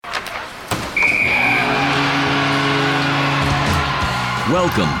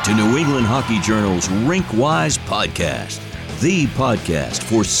Welcome to New England Hockey Journal's Rink-Wise Podcast, the podcast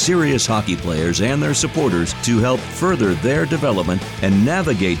for serious hockey players and their supporters to help further their development and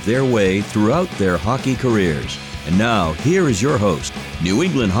navigate their way throughout their hockey careers. And now, here is your host, New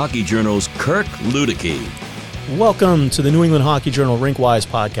England Hockey Journal's Kirk Luedeke. Welcome to the New England Hockey Journal Rink-Wise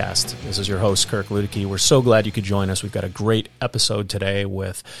Podcast. This is your host, Kirk Luedeke. We're so glad you could join us. We've got a great episode today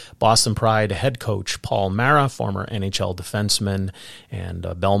with Boston Pride head coach Paul Mara, former NHL defenseman and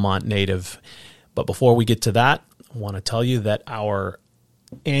Belmont native. But before we get to that, I want to tell you that our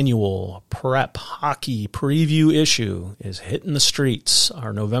annual Prep Hockey preview issue is hitting the streets.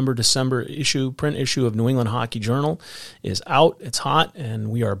 Our November-December print issue of New England Hockey Journal is out. It's hot, and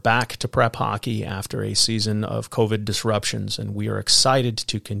we are back to Prep Hockey after a season of COVID disruptions, and we are excited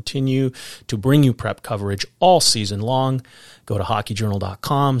to continue to bring you prep coverage all season long. Go to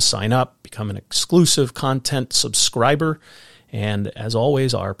hockeyjournal.com, sign up, become an exclusive content subscriber. And as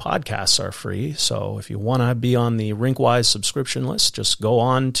always, our podcasts are free. So if you want to be on the Rink-Wise subscription list, just go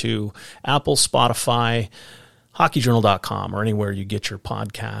on to Apple, Spotify, hockeyjournal.com, or anywhere you get your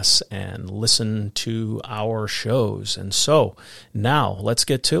podcasts and listen to our shows. And so now let's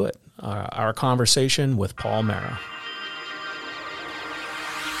get to it. Our conversation with Paul Mara.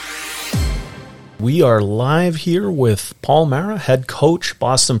 We are live here with Paul Mara, head coach,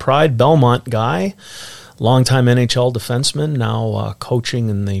 Boston Pride, Belmont guy. Longtime NHL defenseman, now coaching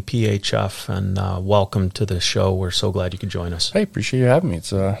in the PHF, and welcome to the show. We're so glad you could join us. Hey, appreciate you having me.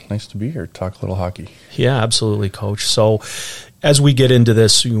 It's nice to be here, talk a little hockey. Yeah, absolutely, Coach. So as we get into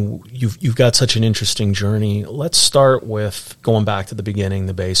this, you've got such an interesting journey. Let's start with going back to the beginning,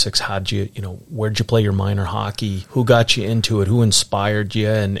 the basics. Where'd you play your minor hockey? Who got you into it? Who inspired you?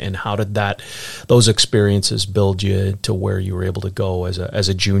 And how did those experiences build you to where you were able to go as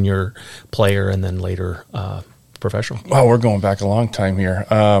a junior player and then later professional? Well, we're going back a long time here.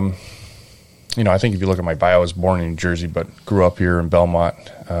 I think if you look at my bio, I was born in New Jersey, but grew up here in Belmont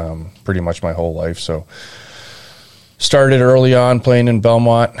pretty much my whole life. So started early on playing in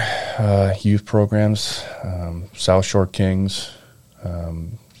Belmont, youth programs, South Shore Kings,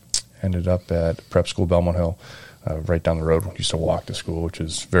 ended up at Prep School Belmont Hill, right down the road. Used to walk to school, which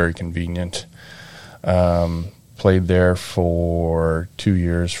is very convenient. Played there for 2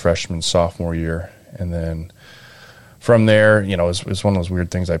 years, freshman, sophomore year. And then from there, it was one of those weird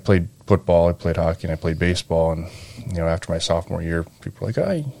things. I played football, I played hockey, and I played baseball. And, after my sophomore year, people were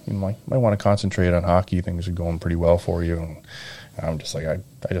like, you might want to concentrate on hockey. Things are going pretty well for you. And I'm just like,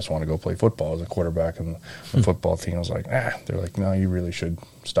 I just want to go play football as a quarterback on the football team. I was like, they're like, no, you really should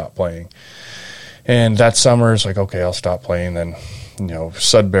stop playing. And that summer, it's like, okay, I'll stop playing. Then,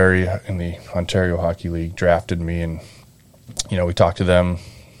 Sudbury in the Ontario Hockey League drafted me. And, we talked to them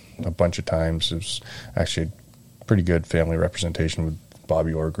a bunch of times. It was actually a pretty good family representation with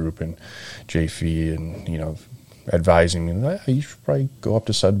Bobby Orr Group and Jay Fee and, advising me, you should probably go up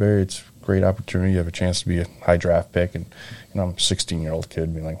to Sudbury. It's a great opportunity. You have a chance to be a high draft pick. And, I'm a 16-year-old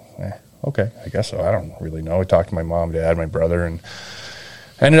kid being like, okay, I guess so. I don't really know. I talked to my mom, dad, my brother, and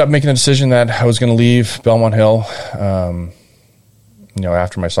I ended up making the decision that I was going to leave Belmont Hill.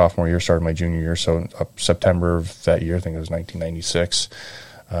 After my sophomore year, started my junior year. So up September of that year, I think it was 1996,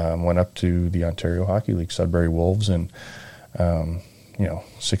 went up to the Ontario Hockey League, Sudbury Wolves, and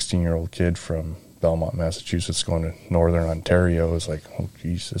 16-year-old kid from Belmont, Massachusetts, going to Northern Ontario is like, oh,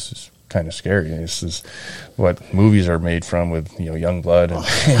 geez, this is kind of scary. This is what movies are made from with, young blood and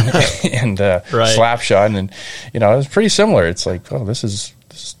right. Slapshot. And, it was pretty similar. It's like, oh, this is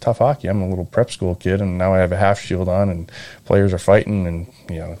tough hockey. I'm a little prep school kid, and now I have a half shield on, and players are fighting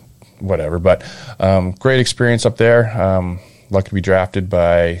and, whatever. But great experience up there. Lucky to be drafted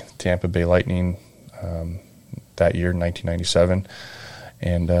by Tampa Bay Lightning that year, 1997.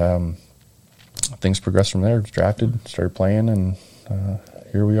 And things progressed from there. Drafted, started playing, and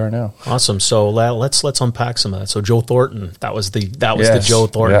here we are now. Awesome. So let's unpack some of that. So Joe Thornton, that was the Joe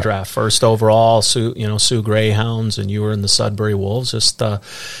Thornton draft, first overall. Sioux Greyhounds, and you were in the Sudbury Wolves. Just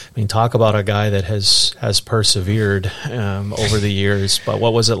talk about a guy that has persevered over the years. But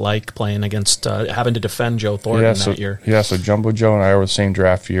what was it like playing against having to defend Joe Thornton that year? Yeah. So Jumbo Joe and I were the same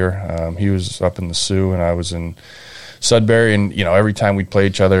draft year. He was up in the Sioux, and I was in Sudbury, and every time we'd play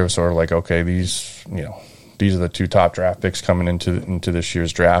each other, it was sort of like, okay, these are the two top draft picks coming into this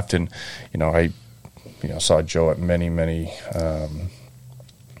year's draft. And I saw Joe at many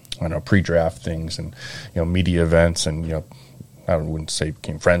pre-draft things and media events, and I wouldn't say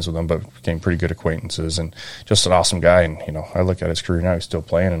became friends with him, but became pretty good acquaintances, and just an awesome guy. And, you know, I look at his career now, he's still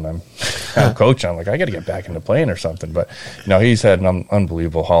playing, and I'm coaching. I'm like, I got to get back into playing or something. But, you know, he's had an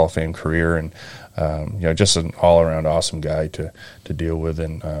unbelievable Hall of Fame career, and, you know, just an all-around awesome guy to deal with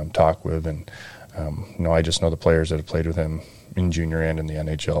and talk with. And, you know, I just know the players that have played with him in junior and in the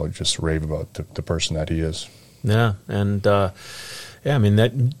NHL just rave about the person that he is. Yeah, and yeah, I mean,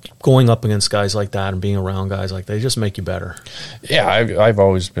 that going up against guys like that and being around guys like that, they just make you better. Yeah, I've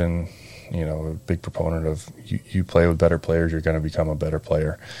always been, you know, a big proponent of you play with better players, you're going to become a better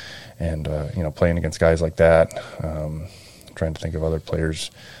player. And, you know, playing against guys like that, trying to think of other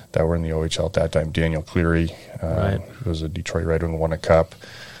players that were in the OHL at that time. Daniel Cleary was a Detroit Red Wing, won a cup.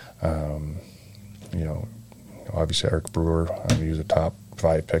 You know, obviously Eric Brewer, he was a top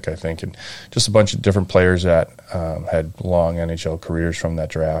 5 pick, I think, and just a bunch of different players that had long NHL careers from that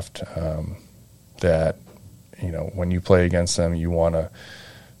draft that, you know, when you play against them, you want to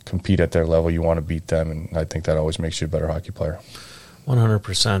compete at their level, you want to beat them, and I think that always makes you a better hockey player.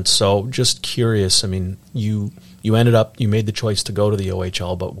 100%. So just curious, I mean, you made the choice to go to the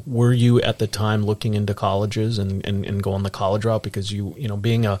OHL, but were you at the time looking into colleges and going the college route? Because you know,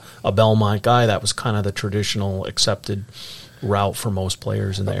 being a Belmont guy, that was kind of the traditional accepted route for most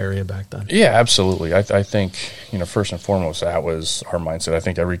players in the area back then. Yeah, absolutely. I think, you know, first and foremost, that was our mindset. I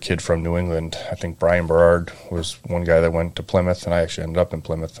think every kid from New England, I think Brian Berard was one guy that went to Plymouth, and I actually ended up in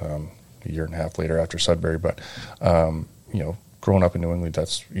Plymouth a year and a half later after Sudbury. But, you know, growing up in New England,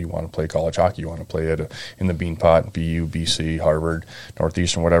 you want to play college hockey. You want to play in the Beanpot, BU, BC, Harvard,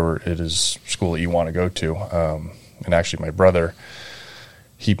 Northeastern, whatever it is, school that you want to go to. And actually, my brother,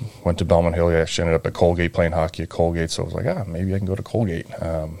 he went to Belmont Hill. He actually ended up at Colgate playing hockey at Colgate. So I was like, maybe I can go to Colgate.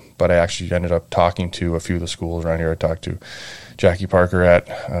 But I actually ended up talking to a few of the schools around here. I talked to Jackie Parker at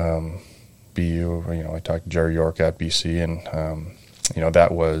BU. You know, I talked to Jerry York at BC. And, you know,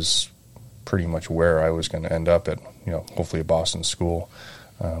 that was pretty much where I was going to end up at, you know, hopefully a Boston school.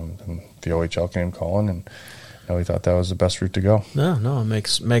 And the OHL came calling, and we thought that was the best route to go. No, it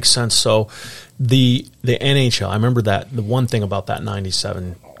makes sense. So the NHL, I remember that the one thing about that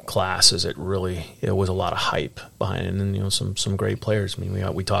 97 class is it was a lot of hype behind it, and, you know, some great players. I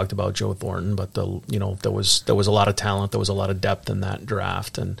mean, we talked about Joe Thornton, but there was a lot of talent, there was a lot of depth in that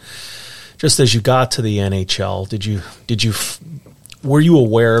draft. And just as you got to the NHL, were you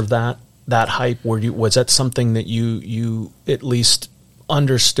aware of that hype? Was that something that you at least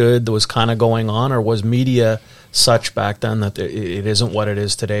understood that was kind of going on, or was media such back then that it isn't what it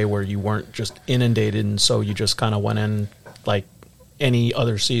is today, where you weren't just inundated and so you just kind of went in like any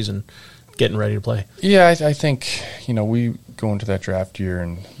other season getting ready to play? Yeah, I think, you know, we go into that draft year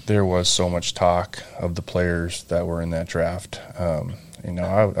and there was so much talk of the players that were in that draft. You know,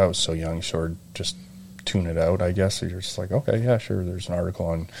 I was so young, sort of just tune it out, I guess. You're just like, okay, yeah, sure, there's an article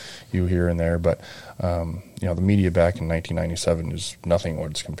on you here and there. But, you know, the media back in 1997 is nothing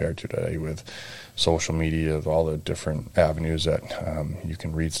what's compared to today with social media, all the different avenues that you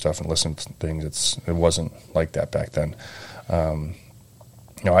can read stuff and listen to things. It wasn't like that back then.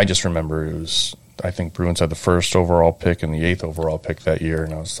 You know, I just remember I think Bruins had the 1st overall pick and the 8th overall pick that year,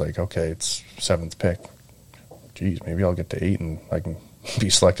 and I was like, okay, it's 7th pick. Geez, maybe I'll get to 8 and I can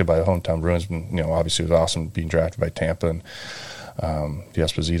be selected by the hometown Bruins. And, you know, obviously it was awesome being drafted by Tampa, and the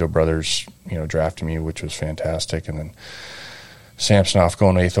Esposito brothers, you know, drafted me, which was fantastic. And then Samsonov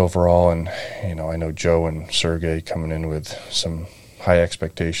going 8th overall, and, you know, I know Joe and Sergei coming in with some high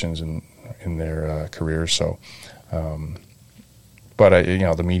expectations in their careers. So, but you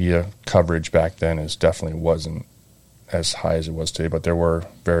know, the media coverage back then definitely wasn't as high as it was today, but there were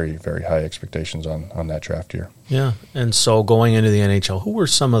very, very high expectations on that draft year. Yeah, and so going into the NHL, who were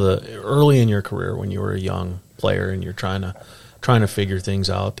some of the early in your career when you were a young player and you're trying to figure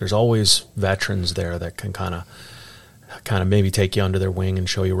things out? There's always veterans there that can kind of maybe take you under their wing and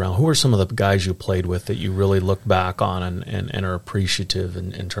show you around. Who are some of the guys you played with that you really look back on and are appreciative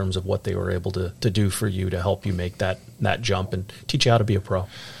in terms of what they were able to do for you to help you make that jump and teach you how to be a pro?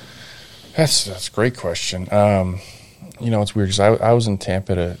 That's a great question. You know, it's weird because I was in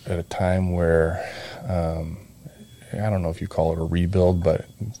Tampa at a time where I don't know if you call it a rebuild, but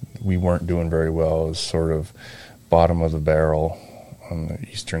we weren't doing very well. It was sort of bottom of the barrel on the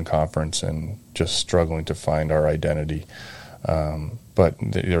Eastern Conference and just struggling to find our identity. But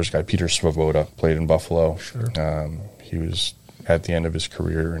there was a guy, Peter Svoboda, played in Buffalo. Sure. He was at the end of his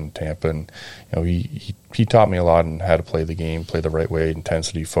career in Tampa, and, you know, he taught me a lot on how to play the game, play the right way,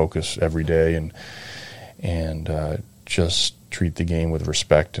 intensity, focus every day, and just treat the game with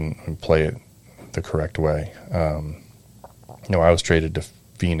respect and play it the correct way. You know, I was traded to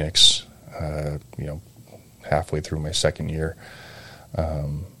Phoenix, you know, halfway through my second year.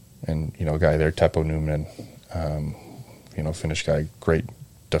 And, a guy there, Teppo Newman, Finnish guy, great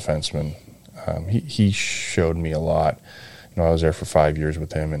defenseman. He showed me a lot. I was there for 5 years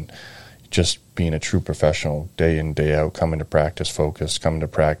with him, and just being a true professional, day in, day out, coming to practice focused, coming to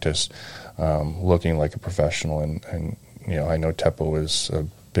practice, looking like a professional. And I know Teppo is a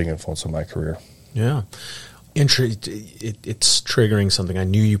big influence on my career. Yeah. It's triggering something. I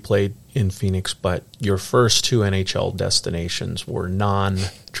knew you played in Phoenix, but your first 2 NHL destinations were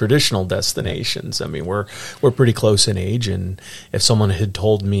non-traditional destinations. I mean, we're pretty close in age, and if someone had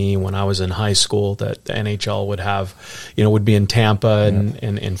told me when I was in high school that the NHL would be in Tampa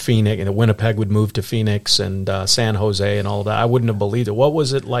and Phoenix, and Winnipeg would move to Phoenix and San Jose and all of that, I wouldn't have believed it. What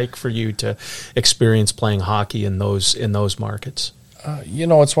was it like for you to experience playing hockey in those markets?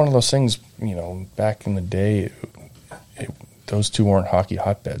 It's one of those things, back in the day, those 2 weren't hockey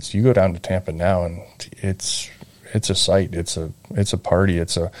hotbeds. You go down to Tampa now, and it's a sight. It's a party.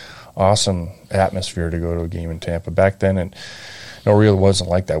 It's a awesome atmosphere to go to a game in Tampa. Back then, it really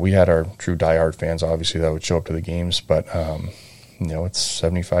wasn't like that. We had our true diehard fans, obviously, that would show up to the games, but, it's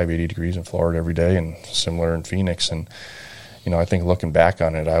 75, 80 degrees in Florida every day, and similar in Phoenix. And, I think looking back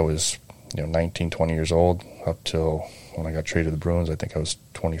on it, I was, 19, 20 years old up till when I got traded to the Bruins. I think I was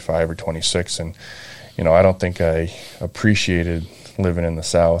 25 or 26, and I don't think I appreciated living in the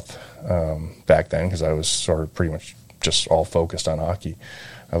South back then, because I was sort of pretty much just all focused on hockey.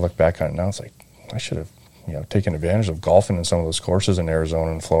 I look back on it now, it's like I should have taken advantage of golfing in some of those courses in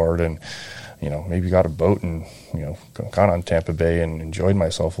Arizona and Florida, and maybe got a boat and gone on Tampa Bay and enjoyed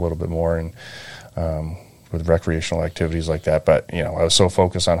myself a little bit more, and with recreational activities like that. But, I was so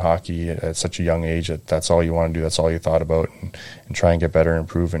focused on hockey at such a young age that that's all you want to do. That's all you thought about, and try and get better and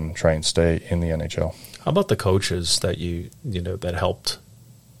improve and try and stay in the NHL. How about the coaches that that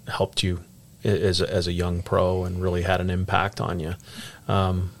helped you as a young pro and really had an impact on you?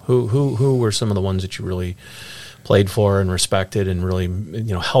 Who were some of the ones that you really played for and respected and really,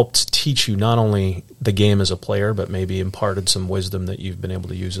 helped teach you not only the game as a player, but maybe imparted some wisdom that you've been able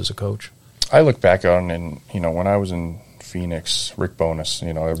to use as a coach? I look back on, and, when I was in Phoenix, Rick Bowness,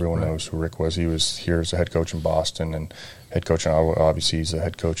 everyone knows who Rick was. He was here as a head coach in Boston and head coach, obviously he's a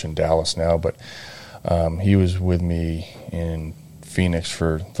head coach in Dallas now, but he was with me in Phoenix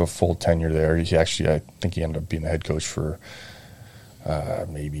for the full tenure there. I think he ended up being the head coach for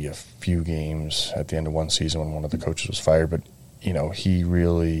maybe a few games at the end of one season when one of the coaches was fired. But, he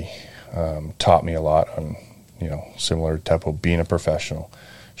really taught me a lot on, similar to Teppo, being a professional,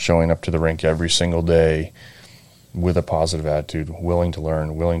 showing up to the rink every single day with a positive attitude, willing to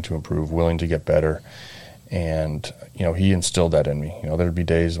learn, willing to improve, willing to get better. And, he instilled that in me. There'd be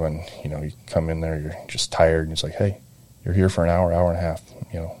days when, you come in there, you're just tired, and it's like, hey, you're here for an hour and a half,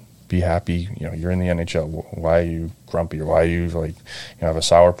 be happy. You're in the NHL. Why are you grumpy? Or why are you have a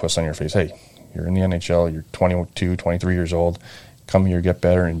sourpuss on your face? Hey, you're in the NHL. You're 22, 23 years old. Come here, get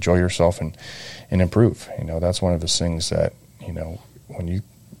better, enjoy yourself, and improve. That's one of those things that, when you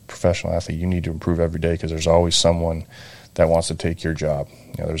professional athlete, you need to improve every day, because there's always someone that wants to take your job.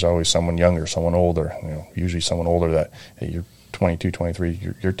 There's always someone younger, someone older, usually someone older that, hey, you're 22,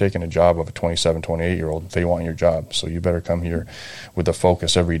 23, you're taking a job of a 27, 28-year-old. They want your job. So you better come here with the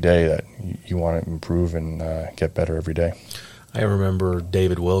focus every day that you want to improve and get better every day. I remember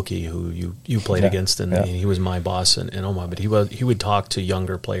David Wilkie, who you played against, and he was my boss in Omaha. But he would talk to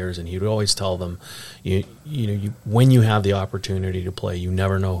younger players, and he would always tell them, when you have the opportunity to play, you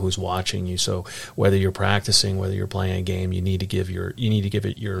never know who's watching you. So whether you're practicing, whether you're playing a game, you need to give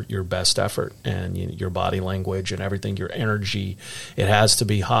it your best effort, and your body language and everything, your energy. It has to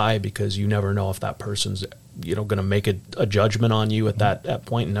be high, because you never know if that person's going to make a judgment on you at that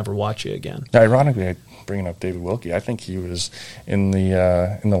point and never watch you again. Ironically, bringing up David Wilkie, I think he was in the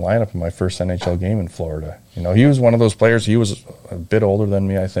lineup in my first NHL game in Florida. He was one of those players. He was a bit older than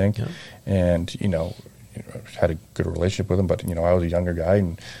me, I think, and had a good relationship with him. But I was a younger guy,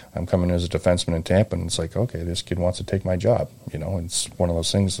 and I'm coming in as a defenseman in Tampa, and it's like, okay, this kid wants to take my job. It's one of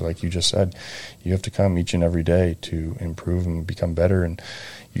those things, like you just said, you have to come each and every day to improve and become better, and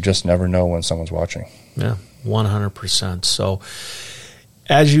you just never know when someone's watching. Yeah, 100%. So,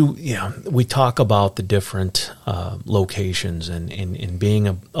 as we talk about the different locations and being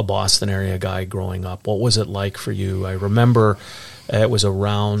a Boston area guy growing up, what was it like for you? I remember it was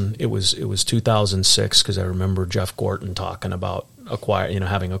 2006, because I remember Jeff Gorton talking about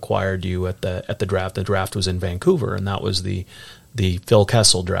having acquired you at the draft. The draft was in Vancouver, and that was the Phil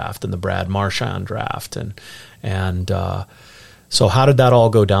Kessel draft and the Brad Marchand draft, and So how did that all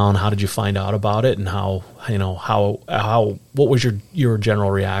go down? How did you find out about it, and what was your general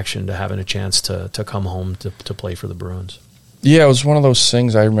reaction to having a chance to come home to play for the Bruins? Yeah, it was one of those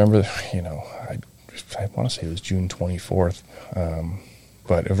things. I remember, I want to say it was June 24th,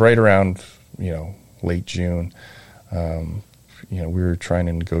 but right around, late June, we were trying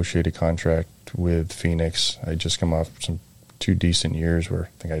to negotiate a contract with Phoenix. I'd just come off two decent years where I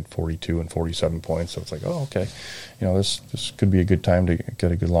think I had 42 and 47 points. So it's like, oh, okay, this could be a good time to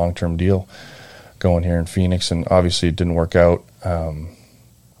get a good long-term deal going here in Phoenix. And obviously it didn't work out. And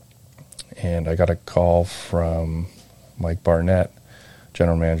I got a call from Mike Barnett,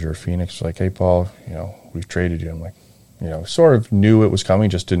 general manager of Phoenix, like, hey, Paul, we've traded you. I'm like, sort of knew it was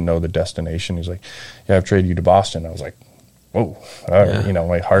coming, just didn't know the destination. He's like, yeah, I've traded you to Boston. I was like, whoa,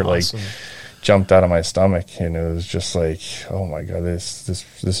 my heart awesome. Jumped out of my stomach, and it was just like, oh my God, this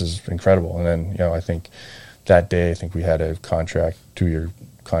is incredible. And then, I think that day, we had a 2-year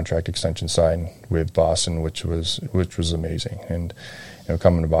contract extension signed with Boston, which was amazing. And,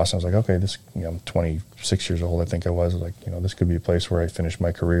 coming to Boston, I was like, okay, this, I'm 26 years old, I think I was like, this could be a place where I finish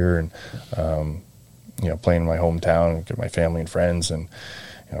my career and, playing in my hometown and get my family and friends and,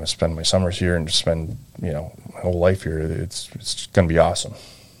 spend my summers here and just spend, my whole life here. It's going to be awesome.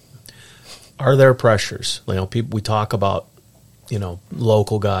 Are there pressures? People, we talk about,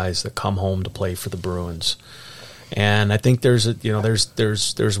 local guys that come home to play for the Bruins, and I think there's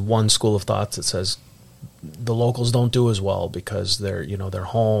one school of thought that says the locals don't do as well because they're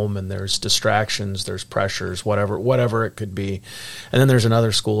home and there's distractions, there's pressures, whatever it could be. And then there's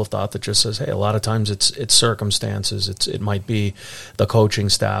another school of thought that just says, hey, a lot of times it's circumstances. It might be the coaching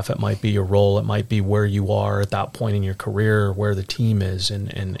staff, it might be your role, it might be where you are at that point in your career, where the team is,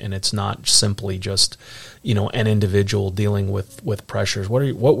 and it's not simply just an individual dealing with pressures.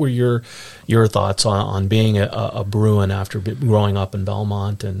 What were your thoughts on being a Bruin after growing up in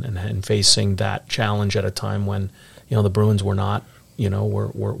Belmont and facing that challenge at a time when the Bruins were not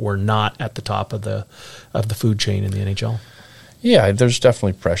were not at the top of the food chain in the NHL? Yeah, there's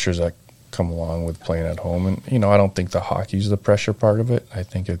definitely pressures that come along with playing at home, and I don't think the hockey's the pressure part of it. I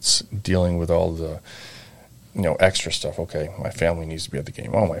think it's dealing with all the extra stuff. Okay, my family needs to be at the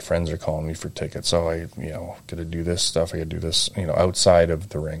game. Oh, my friends are calling me for tickets. So I, got to do this stuff. I got to do this, outside of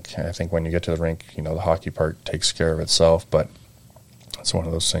the rink. And I think when you get to the rink, the hockey part takes care of itself. But it's one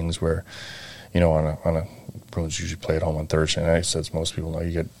of those things where, on a Bruins usually play at home on Thursday nights, as most people know,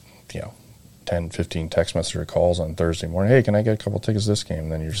 you get, 10, 15 text message or calls on Thursday morning. Hey, can I get a couple tickets this game?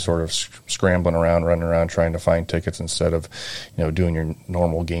 And then you're sort of scrambling around, running around, trying to find tickets instead of, doing your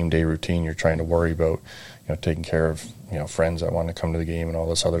normal game day routine. You're trying to worry about, taking care of, friends that want to come to the game and all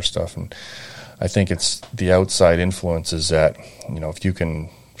this other stuff. And I think it's the outside influences that, if you can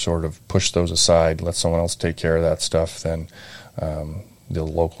sort of push those aside, let someone else take care of that stuff, then the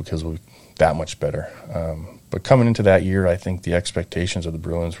local kids will be that much better. But coming into that year, I think the expectations of the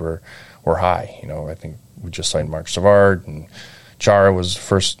Bruins were high. I think we just signed Marc Savard, and Chara was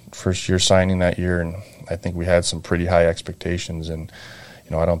first year signing that year, and I think we had some pretty high expectations. And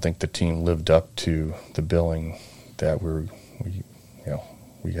I don't think the team lived up to the billing that we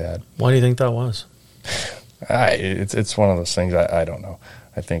had. Why do you think that was? It's one of those things. I don't know.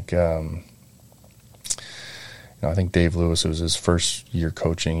 I think I think Dave Lewis, it was his first year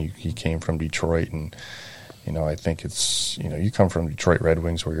coaching. He came from Detroit, and I think it's you come from Detroit Red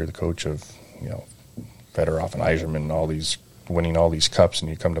Wings where you're the coach of Fedorov and Yzerman and all these winning all these cups, and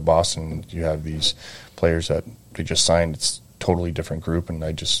you come to Boston and you have these players that they just signed. It's totally different group, and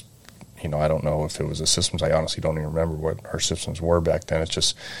I just I don't know if it was the systems. I honestly don't even remember what our systems were back then. It's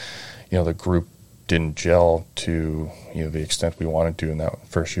just the group didn't gel to the extent we wanted to in that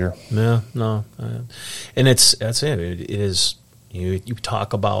first year. Yeah, no, and that's it. It is you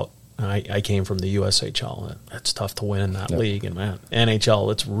talk about. I came from the USHL. It's tough to win in that league, and man,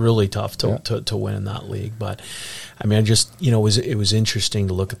 NHL, it's really tough to win in that league. But I mean, it was interesting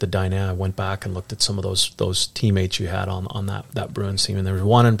to look at the dynamic. I went back and looked at some of those teammates you had on that Bruins team, and there was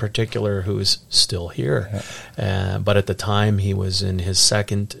one in particular who is still here. Yeah. But at the time, he was in his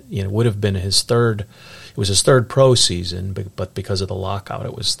second. Would have been his third. It was his third pro season, but because of the lockout,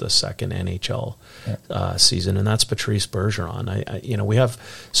 it was the second NHL season, and that's Patrice Bergeron. We have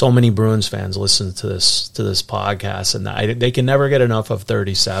so many Bruins fans listen to this podcast, and they can never get enough of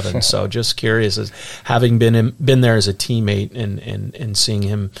 37. So just curious, as having been there as a teammate and seeing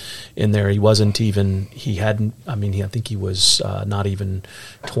him in there, I think he was not even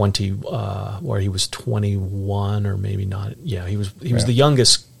 20, where he was 21 or maybe not. Yeah, he was the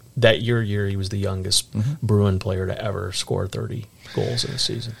youngest that year, he was the youngest Bruin player to ever score 30 goals in a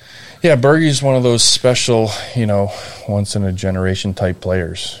season. Yeah, Bergie's one of those special, once-in-a-generation type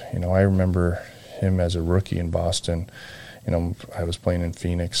players. I remember him as a rookie in Boston. I was playing in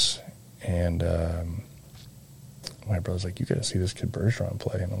Phoenix, and my brother's like, you got to see this kid Bergeron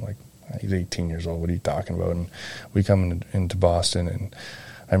play. And I'm like, he's 18 years old. What are you talking about? And we come into Boston, and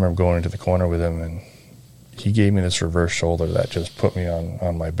I remember going into the corner with him, and he gave me this reverse shoulder that just put me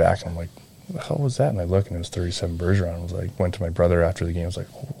on my back. And I'm like, what the hell was that? And I looked, and it was 37 Bergeron. I was like, went to my brother after the game. I was like,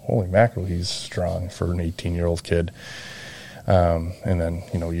 holy mackerel, he's strong for an 18-year-old kid. And then,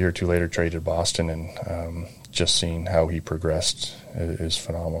 a year or two later, traded to Boston, and just seeing how he progressed is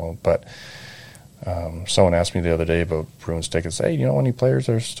phenomenal. But someone asked me the other day about Bruins tickets. Hey, any players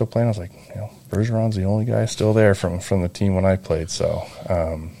that are still playing? I was like, Bergeron's the only guy still there from the team when I played. So,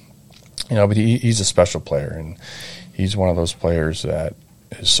 but he's a special player, and he's one of those players that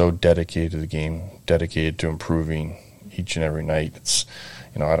is so dedicated to the game, dedicated to improving each and every night. It's,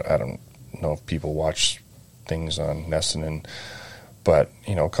 I don't know if people watch things on NESN, but,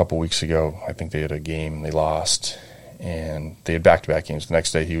 a couple weeks ago, I think they had a game, they lost, and they had back-to-back games. The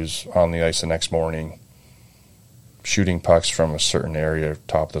next day, he was on the ice the next morning, shooting pucks from a certain area,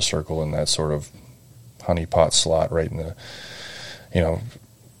 top of the circle, in that sort of honeypot slot right in the,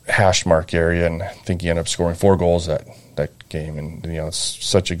 hash mark area, and I think he ended up scoring 4 goals that game. And it's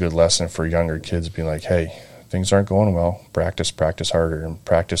such a good lesson for younger kids, being like, hey, things aren't going well, practice harder, and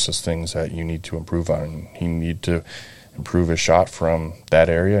practice those things that you need to improve on. And he needed to improve his shot from that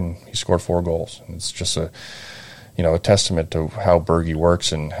area, and he scored 4 goals. And it's just a testament to how Bergie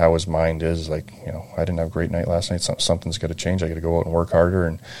works and how his mind is. Like, I didn't have a great night last night, something's got to change, I got to go out and work harder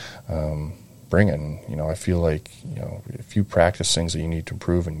and bring it. And, I feel like, if you practice things that you need to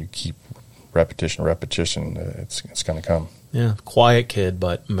improve and you keep repetition, it's going to come. Yeah, quiet kid,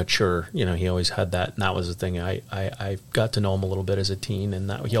 but mature. He always had that, and that was the thing. I got to know him a little bit as a teen, and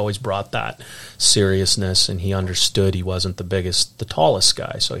that he always brought that seriousness, and he understood he wasn't the tallest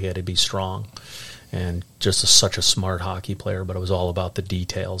guy, so he had to be strong. And just such a smart hockey player, but it was all about the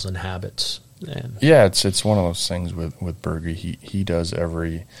details and habits. And yeah, it's one of those things with Bergie. He does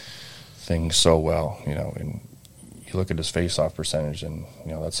everything so well, and you look at his face-off percentage, and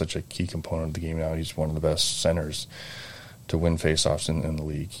that's such a key component of the game now. He's one of the best centers to win face-offs in the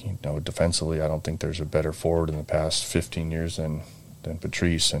league. Defensively, I don't think there's a better forward in the past 15 years than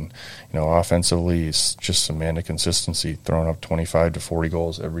Patrice. And offensively, it's just a man of consistency, throwing up 25 to 40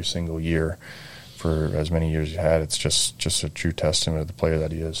 goals every single year for as many years he had. It's just a true testament of the player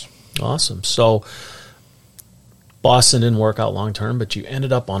that he is. Awesome. So Boston didn't work out long term, but you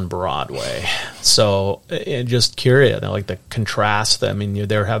ended up on Broadway. So just curious, like the contrast. I mean,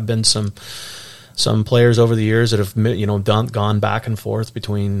 there have been some players over the years that have gone back and forth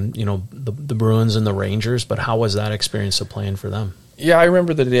between the Bruins and the Rangers. But how was that experience of playing for them? Yeah, I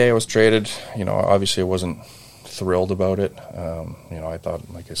remember the day I was traded. Obviously I wasn't thrilled about it. I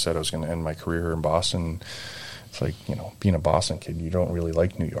thought, like I said, I was going to end my career in Boston. It's like, being a Boston kid, you don't really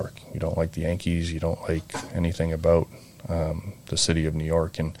like New York. You don't like the Yankees. You don't like anything about the city of New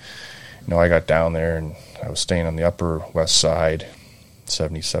York. And, I got down there, and I was staying on the Upper West Side,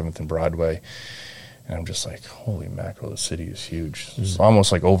 77th and Broadway. And I'm just like, holy mackerel, the city is huge. It's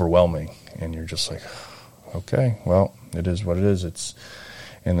almost like overwhelming. And you're just like, okay, well, it is what it is.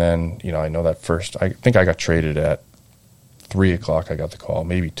 And then, I know that I think I got traded at 3 o'clock. I got the call,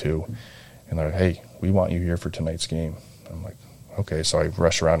 maybe 2. And they're like, hey, we want you here for tonight's game. I'm like, okay. So I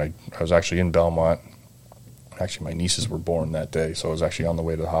rushed around. I was actually in Belmont. Actually, my nieces were born that day, so I was actually on the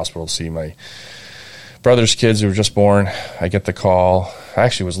way to the hospital to see my brother's kids who were just born. I get the call. I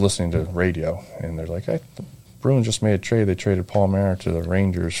actually was listening to radio, and they're like, hey, the Bruins just made a trade. They traded Paul Mara to the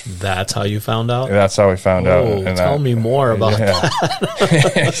Rangers. That's how you found out? That's how I found out. And tell me more about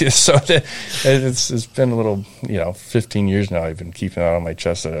that. So it's been a little, 15 years now I've been keeping that on my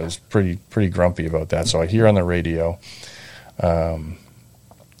chest that I was pretty grumpy about that. So I hear on the radio, and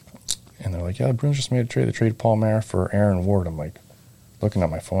they're like, yeah, the Bruins just made a trade. They traded Paul Mara for Aaron Ward. I'm like, looking at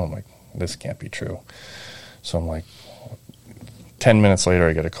my phone, I'm like, this can't be true. So I'm like, 10 minutes later,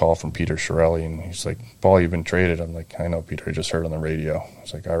 I get a call from Peter Chiarelli, and he's like, Paul, you've been traded. I'm like, I know, Peter. I just heard on the radio. I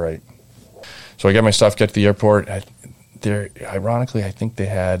was like, all right. So I get my stuff, get to the airport. Ironically, I think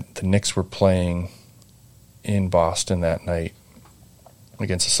the Knicks were playing in Boston that night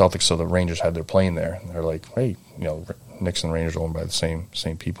against the Celtics, so the Rangers had their plane there. And they're like, hey, Knicks and Rangers are owned by the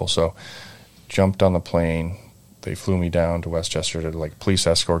same people. So jumped on the plane. They flew me down to Westchester to police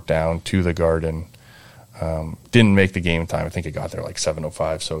escort down to the Garden. Didn't make the game time. I think it got there like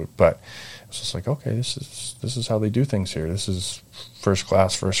 7:05. So, but it's just like, okay, this is how they do things here. This is first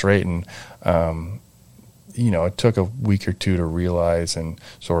class, first rate, and it took a week or two to realize and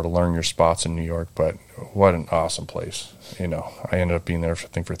sort of learn your spots in New York. But what an awesome place! I ended up being there, for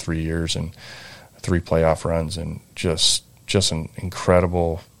 3 years and 3 playoff runs, and just an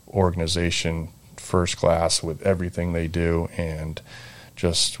incredible organization, first class with everything they do, and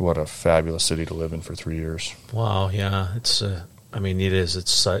just what a fabulous city to live in for 3 years. Wow, yeah, it's it is.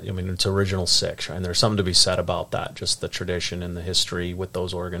 It's original six, right? And there's something to be said about that, just the tradition and the history with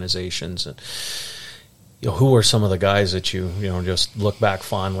those organizations. And who are some of the guys that you just look back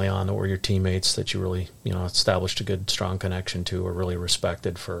fondly on that were your teammates that you really established a good, strong connection to, or really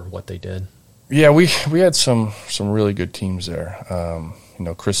respected for what they did? Yeah, we had some really good teams there.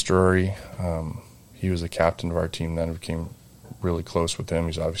 Chris Drury, he was the captain of our team then. Became really close with him.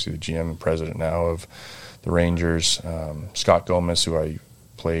 He's obviously the GM and president now of the Rangers. Scott Gomez, who I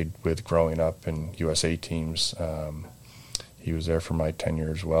played with growing up in USA teams, he was there for my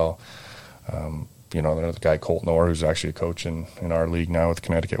tenure as well. The guy Colton Orr, who's actually a coach in our league now with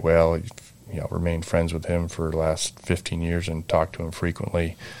Connecticut Whale. Remained friends with him for the last 15 years and talked to him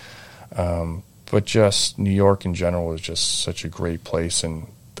frequently. But just New York in general was just such a great place, and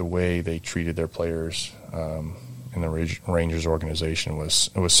the way they treated their players in the Rangers organization was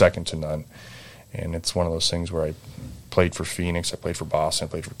second to none. And it's one of those things where I played for Phoenix, I played for Boston,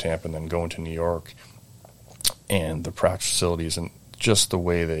 I played for Tampa, and then going to New York, and the practice facilities and just the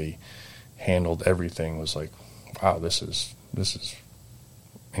way they handled everything was like, wow, this is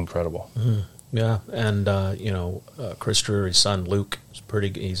incredible. Mm-hmm. Yeah, and Chris Drury's son Luke is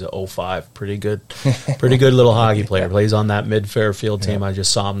he's a 05, pretty good little hockey player. Plays on that mid Fairfield team. I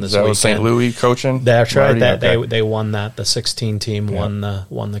just saw him this weekend. Is that St. Louis coaching? That's right. They won that. The 16 team won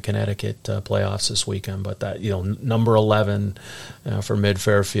the Connecticut playoffs this weekend. But that number 11 for mid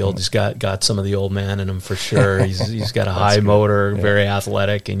Fairfield, he's got some of the old man in him for sure. He's got a high motor, very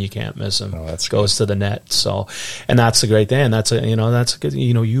athletic, and you can't miss him. Oh, that's goes to the net. So, and that's a great thing. And that's a good.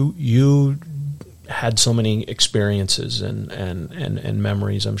 You had so many experiences and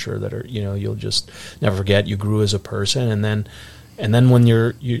memories, I'm sure, that are you'll just never forget. You grew as a person, and then when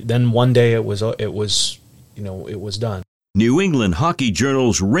then one day it was done. New England Hockey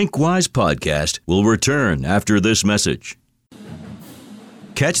Journal's Rinkwise podcast will return after this message.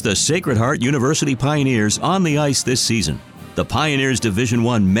 Catch the Sacred Heart University Pioneers on the ice this season. The Pioneers Division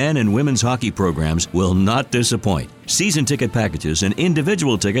I men and women's hockey programs will not disappoint. Season ticket packages and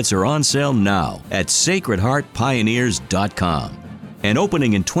individual tickets are on sale now at sacredheartpioneers.com. And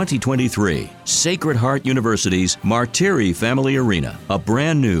opening in 2023, Sacred Heart University's Martiri Family Arena, a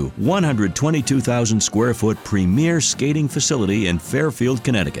brand new 122,000 square foot premier skating facility in Fairfield,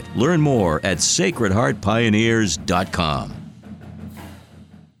 Connecticut. Learn more at sacredheartpioneers.com.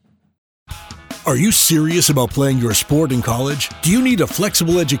 Are you serious about playing your sport in college? Do you need a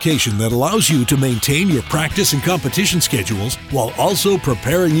flexible education that allows you to maintain your practice and competition schedules while also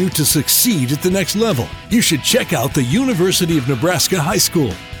preparing you to succeed at the next level? You should check out the University of Nebraska High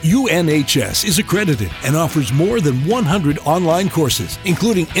School. UNHS is accredited and offers more than 100 online courses,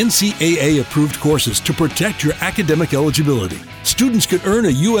 including NCAA-approved courses to protect your academic eligibility. Students can earn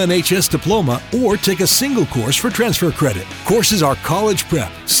a UNHS diploma or take a single course for transfer credit. Courses are college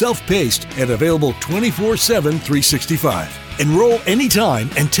prep, self-paced, and available 24/7, 365. Enroll anytime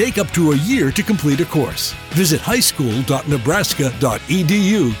and take up to a year to complete a course. Visit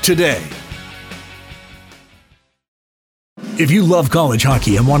highschool.nebraska.edu today. If you love college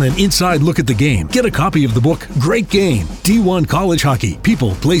hockey and want an inside look at the game, get a copy of the book Great Game, D1 College Hockey,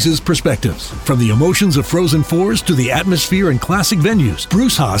 People, Places, Perspectives. From the emotions of Frozen Fours to the atmosphere and classic venues,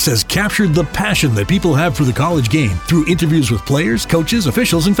 Bruce Haas has captured the passion that people have for the college game through interviews with players, coaches,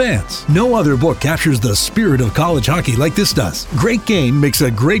 officials, and fans. No other book captures the spirit of college hockey like this does. Great Game makes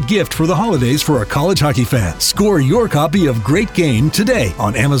a great gift for the holidays for a college hockey fan. Score your copy of Great Game today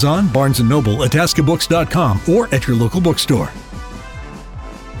on Amazon, Barnes & Noble, AtascaBooks.com, or at your local bookstore.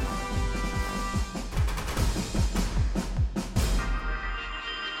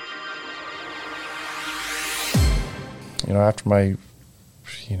 After my,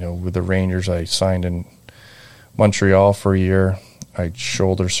 with the Rangers, I signed in Montreal for a year. I had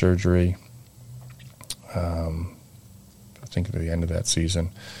shoulder surgery, I think at the end of that season.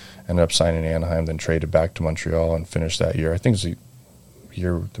 Ended up signing in Anaheim, then traded back to Montreal and finished that year. I think it was the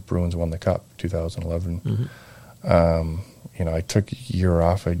year the Bruins won the Cup, 2011. Mm-hmm. I took a year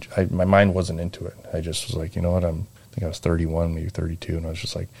off. My mind wasn't into it. I just was like, I think I was 31, maybe 32, and I was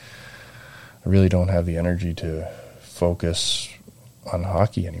just like, I really don't have the energy to focus on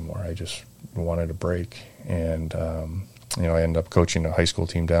hockey anymore. I just wanted a break, And, I ended up coaching a high school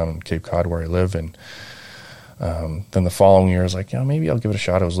team down in Cape Cod where I live. And then the following year, I was like, maybe I'll give it a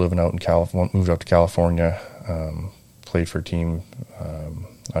shot. I was living out in California, moved up to California, played for a team,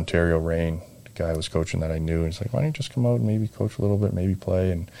 Ontario Reign. The guy was coaching that I knew. And he's like, why don't you just come out and maybe coach a little bit, maybe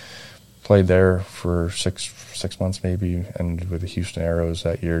play? And played there for six months maybe, ended with the Houston Aeros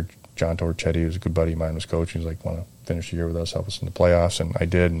that year. John Torchetti, who's a good buddy of mine, was coaching. He was like, want to finish the year with us, help us in the playoffs? And I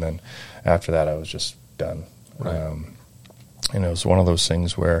did. And then after that, I was just done. Right. And it was one of those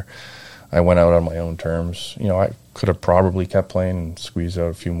things where I went out on my own terms. I could have probably kept playing and squeezed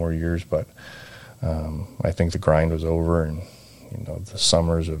out a few more years, but I think the grind was over. And, the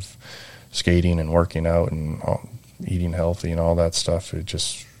summers of skating and working out and eating healthy and all that stuff, it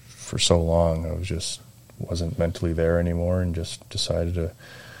just, for so long, I wasn't mentally there anymore and just decided to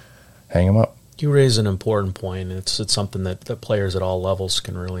hang them up. You raise an important point. It's something that players at all levels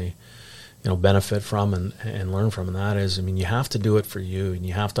can really, benefit from and learn from. And that is, you have to do it for you, and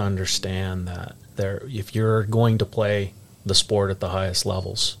you have to understand that if you're going to play the sport at the highest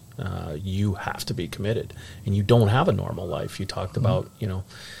levels, you have to be committed. And you don't have a normal life. You talked about,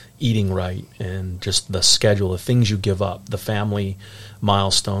 eating right and just the schedule, the things you give up, the family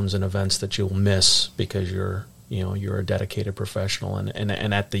milestones and events that you'll miss because you're a dedicated professional.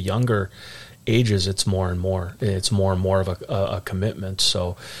 And at the younger ages, it's more and more of a commitment.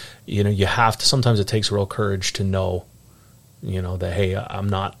 So, you have to, sometimes it takes real courage to know, that, hey, I'm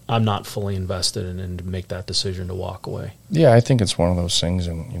not fully invested and to make that decision to walk away. Yeah, I think it's one of those things.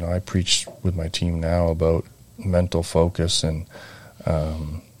 And, I preach with my team now about mental focus, and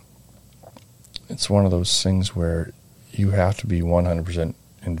it's one of those things where you have to be 100%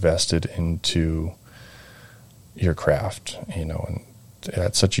 invested into your craft, and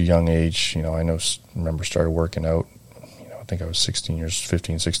at such a young age, I remember started working out, I think I was 16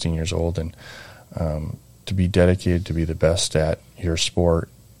 years old, and to be dedicated to be the best at your sport,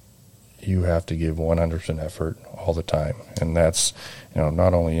 you have to give 100% effort all the time. And that's,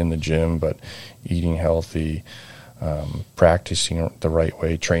 not only in the gym, but eating healthy, practicing the right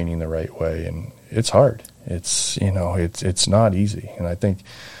way, training the right way. And it's hard. It's, it's not easy. And I think,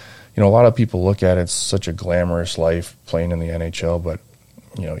 a lot of people look at it as such a glamorous life playing in the NHL, but,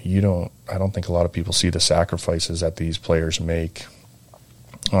 I don't think a lot of people see the sacrifices that these players make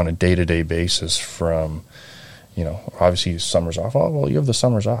on a day-to-day basis from, obviously summers off. Oh, well, you have the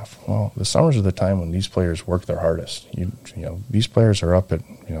summers off. Well, the summers are the time when these players work their hardest. These players are up at,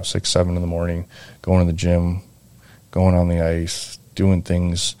 6, 7 in the morning, going to the gym, going on the ice, doing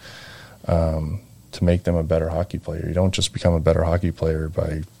things to make them a better hockey player. You don't just become a better hockey player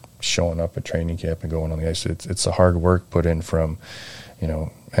by showing up at training camp and going on the ice. It's the hard work put in from,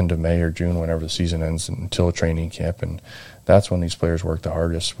 end of May or June, whenever the season ends, until training camp. And that's when these players work the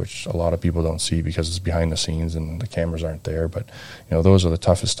hardest, which a lot of people don't see because it's behind the scenes and the cameras aren't there. But, those are the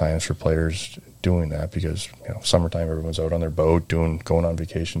toughest times for players doing that because, summertime, everyone's out on their boat, going on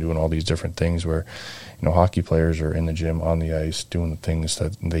vacation, doing all these different things where, hockey players are in the gym, on the ice, doing the things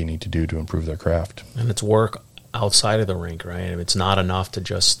that they need to do to improve their craft. And it's work outside of the rink, right? It's not enough to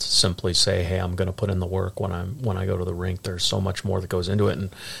just simply say, hey, I'm going to put in the work when I go to the rink. There's so much more that goes into it. And,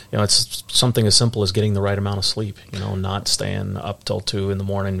 it's something as simple as getting the right amount of sleep, not staying up till 2 in the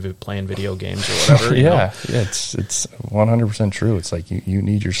morning playing video games or whatever. Yeah, it's 100% true. It's like you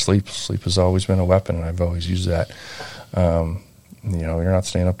need your sleep. Sleep has always been a weapon, and I've always used that. You're not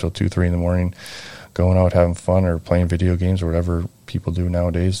staying up till 2, 3 in the morning going out having fun or playing video games or whatever people do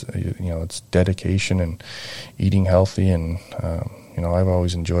nowadays. It's dedication and eating healthy. And, I've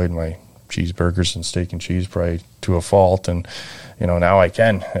always enjoyed my cheeseburgers and steak and cheese probably to a fault. And, now I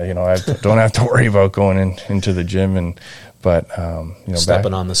can, I don't have to worry about going into the gym but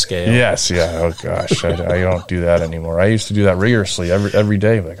stepping on the scale. Yes. Yeah. Oh gosh. I don't do that anymore. I used to do that rigorously every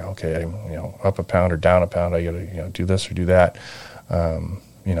day. Like, okay, up a pound or down a pound, I got to, do this or do that.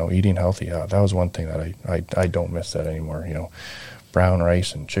 Eating healthy, that was one thing that I don't miss that anymore. Brown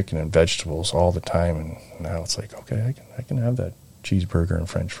rice and chicken and vegetables all the time, and now it's like, okay, I can have that cheeseburger and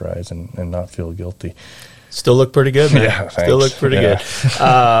French fries and not feel guilty. Still look pretty good, man. Yeah, thanks. Still look pretty good.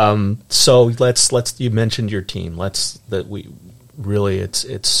 So let's. You mentioned your team. It's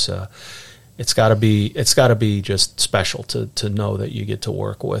got to be just special to know that you get to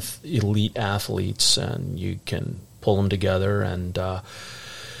work with elite athletes and you can pull them together and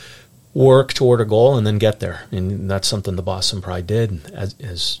work toward a goal and then get there. And that's something the Boston Pride did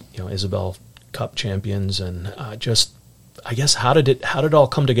as Isabel Cup champions. And I guess how did it all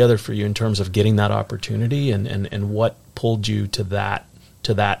come together for you in terms of getting that opportunity and what pulled you to that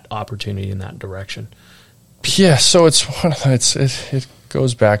opportunity in that direction? Yeah, so it's one of it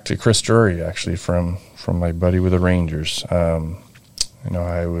goes back to Chris Drury, actually, from my buddy with the Rangers.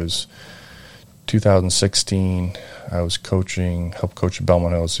 I was 2016. I was helped coach at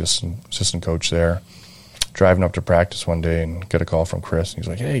Belmont Hill, assistant coach there. Driving up to practice one day and get a call from Chris, and he's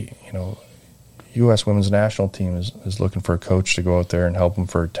like, "Hey, U.S. Women's National Team is looking for a coach to go out there and help them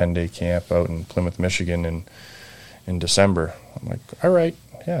for a 10-day camp out in Plymouth, Michigan in December." I'm like, "All right,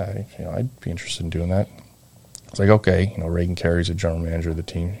 yeah, I'd be interested in doing that." It's like, okay, Reagan Carey's the general manager of the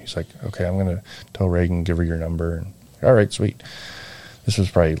team. He's like, "Okay, I'm going to tell Reagan, give her your number." And all right, sweet. This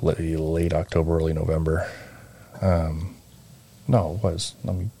was probably late October, early November. No, it was.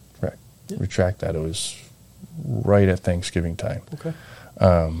 Let me retract that. It was right at Thanksgiving time. Okay.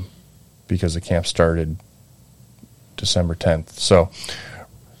 Because the camp started December 10th. So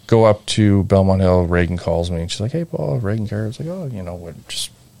go up to Belmont Hill. Reagan calls me, and she's like, "Hey, Paul." Reagan Carey was like, "Oh, we'll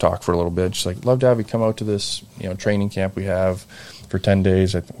just talk for a little bit." She's like, "Love to have you come out to this, training camp we have for 10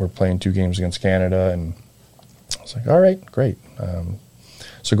 days. We're playing 2 games against Canada." And I was like, "All right, great."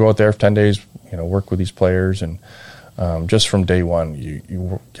 So go out there for 10 days, work with these players. And just from day one,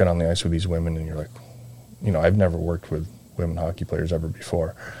 you get on the ice with these women, and you're like, I've never worked with women hockey players ever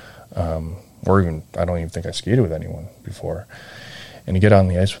before. Or even, I don't even think I skated with anyone before. And you get on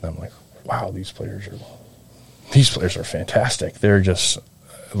the ice with them, like, wow, these players are fantastic. They're just,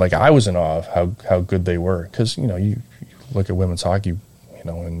 like, I was in awe of how good they were. Because, you look at women's hockey,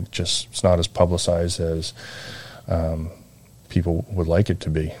 and just it's not as publicized as people would like it to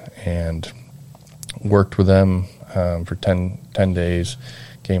be. And worked with them for 10 days,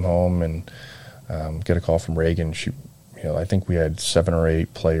 came home and get a call from Reagan. She, I think we had 7 or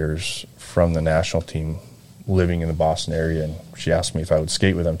 8 players from the national team living in the Boston area, and she asked me if I would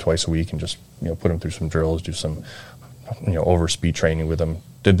skate with them twice a week and just put them through some drills, do some over speed training with them.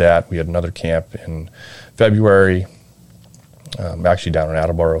 Did that. We had another camp in February, actually down in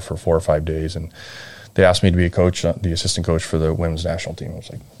Attleboro for 4 or 5 days, and they asked me to be a coach, the assistant coach for the women's national team. I was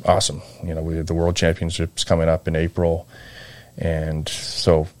like, awesome. We had the World Championships coming up in April, and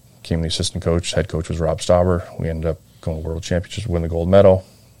so became the assistant coach. Head coach was Rob Stauber. We ended up going to World Championships, win the gold medal,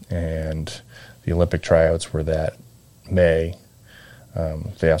 and the Olympic tryouts were that May.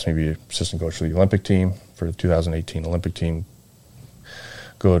 They asked me to be assistant coach for the Olympic team, for the 2018 Olympic team.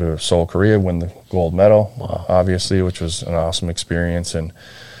 Go to Seoul, Korea, win the gold medal, obviously, which was an awesome experience, and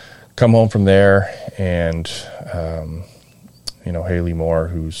come home from there, and Haley Moore,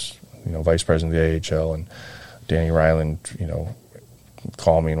 who's vice president of the AHL, and Danny Ryland,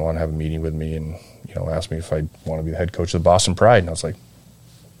 call me and want to have a meeting with me, and asked me if I'd want to be the head coach of the Boston Pride, and I was like,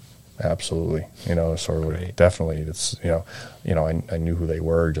 absolutely, Great. Definitely. It's I knew who they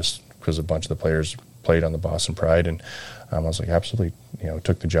were just because a bunch of the players played on the Boston Pride, and I was like, absolutely,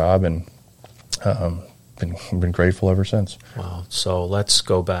 took the job, and been grateful ever since. Wow. So let's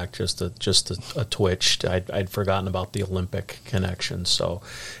go back just a twitch. I'd forgotten about the Olympic connection. So,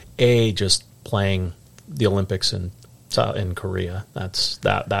 just playing the Olympics in Korea,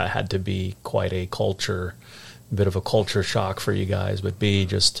 that had to be quite a bit of a culture shock for you guys. But B,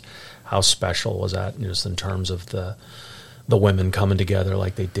 just how special was that, just in terms of the women coming together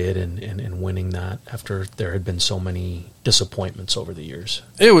like they did and winning that after there had been so many disappointments over the years?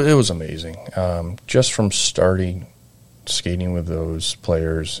 It was amazing. Just from starting skating with those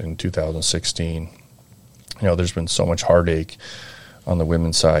players in 2016, there's been so much heartache on the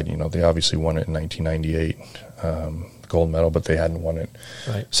women's side. They obviously won it in 1998, gold medal, but they hadn't won it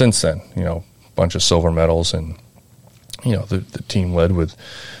since then. A bunch of silver medals, and the team led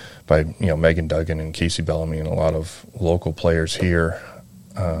by Megan Duggan and Casey Bellamy and a lot of local players here.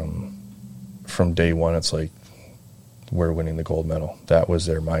 From day one, it's like, we're winning the gold medal. That was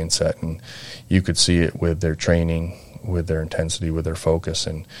their mindset, and you could see it with their training, with their intensity, with their focus.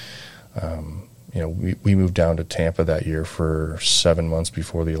 And we moved down to Tampa that year for 7 months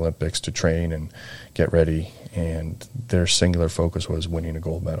before the Olympics to train and get ready, and their singular focus was winning a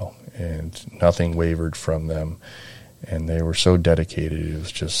gold medal, and nothing wavered from them. And they were so dedicated. It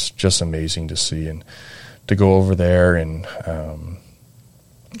was just amazing to see, and to go over there and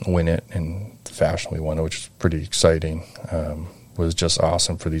win it in the fashion we won it, which was pretty exciting, was just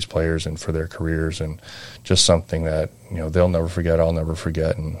awesome for these players and for their careers, and just something that they'll never forget, I'll never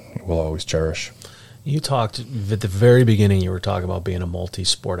forget, and we'll always cherish. You talked at the very beginning. You were talking about being a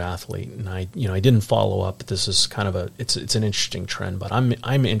multi-sport athlete, and I didn't follow up. But this is kind of it's an interesting trend. But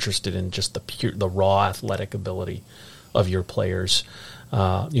I'm interested in just the raw athletic ability of your players,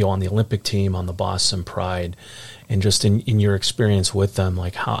 on the Olympic team, on the Boston Pride, and just in your experience with them,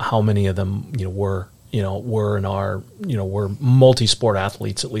 like how many of them were were in our, we're multi-sport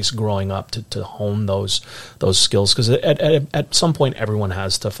athletes, at least growing up, to hone those skills. Because at some point, everyone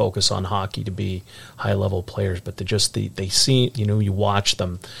has to focus on hockey to be high-level players. But they see, you watch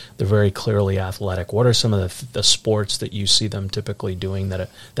them, they're very clearly athletic. What are some of the sports that you see them typically doing that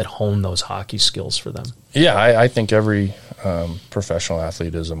hone those hockey skills for them? Yeah, I think every professional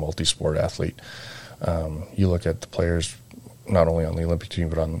athlete is a multi-sport athlete. You look at the players not only on the Olympic team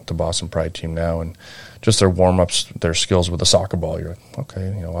but on the Boston Pride team now, and just their warm-ups, their skills with the soccer ball. You're like,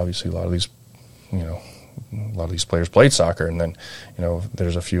 okay, obviously a lot of these players played soccer, and then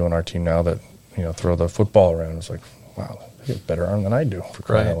there's a few on our team now that throw the football around. It's like, wow, they get a better arm than I do, for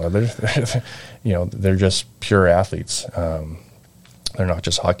crying out loud. They're just pure athletes. They're not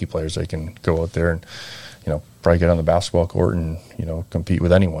just hockey players. They can go out there and probably get on the basketball court and compete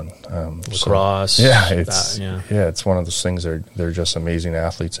with anyone. Lacrosse. It's one of those things. They're just amazing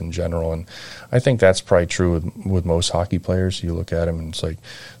athletes in general, and I think that's probably true with most hockey players. You look at them, and it's like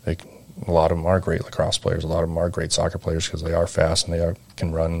a lot of them are great lacrosse players. A lot of them are great soccer players because they are fast and they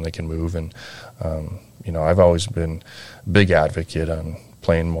can run and they can move. And I've always been a big advocate on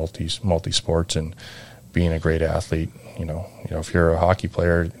playing multi sports and being a great athlete. If you're a hockey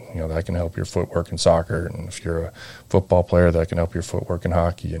player, that can help your footwork in soccer, and if you're a football player, that can help your footwork in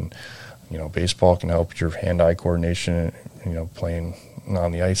hockey, and baseball can help your hand-eye coordination, playing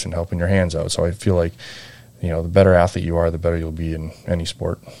on the ice and helping your hands out. So I feel like, the better athlete you are, the better you'll be in any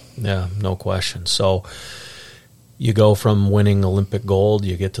sport. Yeah, no question. So you go from winning Olympic gold,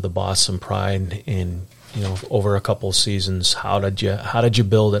 you get to the Boston Pride, and over a couple of seasons, how did you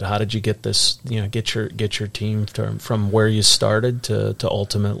build it? How did you get this, get your team from where you started to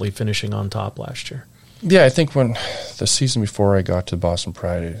ultimately finishing on top last year? Yeah, I think when the season before I got to Boston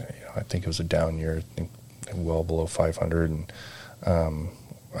Pride, I think it was a down year, I think well below 500, and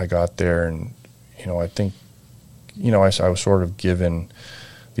I got there, and I think I was sort of given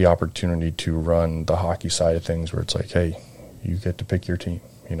the opportunity to run the hockey side of things, where it's like, hey, you get to pick your team.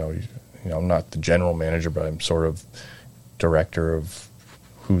 I'm not the general manager, but I'm sort of director of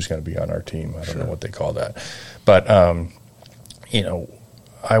who's going to be on our team. I don't know what they call that. But, I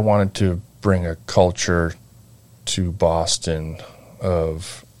wanted to bring a culture to Boston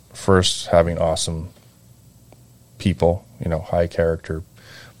of first having awesome people, high character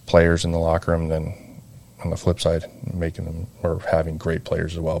players in the locker room, then on the flip side, making them or having great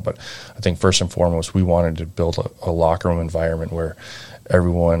players as well. But I think first and foremost, we wanted to build a locker room environment where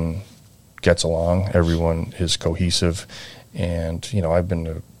everyone gets along, everyone is cohesive, and I've been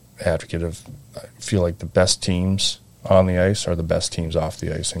an advocate of, I feel like the best teams on the ice are the best teams off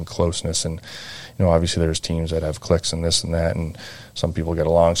the ice in closeness. And obviously there's teams that have cliques and this and that, and some people get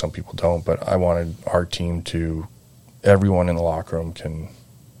along, some people don't. But I wanted our team to, everyone in the locker room can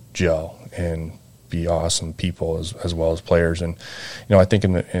gel and be awesome people as well as players. And I think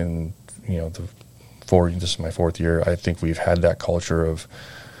this is my fourth year, I think we've had that culture of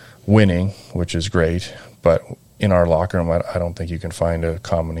winning, which is great, but in our locker room, I don't think you can find a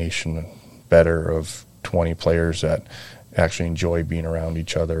combination better of 20 players that actually enjoy being around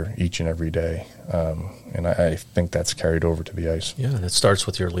each other each and every day, and I think that's carried over to the ice. Yeah, and it starts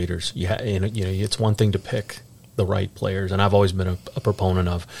with your leaders. It's one thing to pick the right players, and I've always been a proponent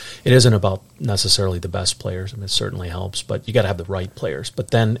of, it isn't about necessarily the best players. I mean, it certainly helps, but you got to have the right players. But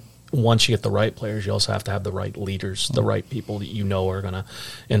then once you get the right players, you also have to have the right leaders, the right people that are going to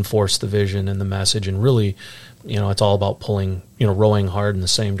enforce the vision and the message. And really, it's all about pulling, rowing hard in the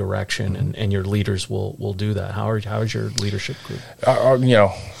same direction, and your leaders will do that. How's your leadership group? Our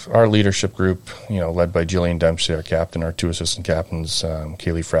leadership group, led by Jillian Dempsey, our captain, our two assistant captains,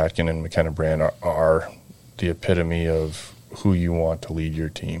 Kaylee Fratkin and McKenna Brand, are the epitome of who you want to lead your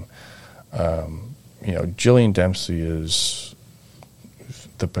team. Jillian Dempsey is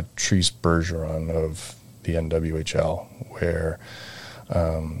the Patrice Bergeron of the NWHL, where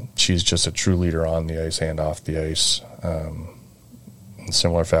she's just a true leader on the ice and off the ice. In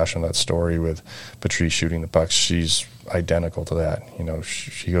similar fashion, that story with Patrice shooting the pucks, she's identical to that.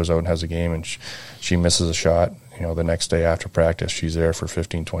 She goes out and has a game and she misses a shot. The next day after practice, she's there for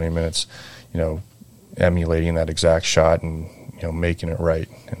 15, 20 minutes, emulating that exact shot and making it right,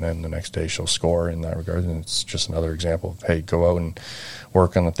 and then the next day she'll score in that regard. And it's just another example of, hey, go out and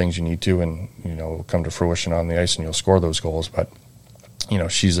work on the things you need to, and it'll come to fruition on the ice and you'll score those goals. But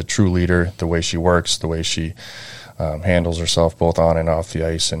she's a true leader, the way she works, the way she handles herself both on and off the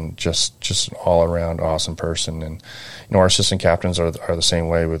ice, and just an all around awesome person. And our assistant captains are the same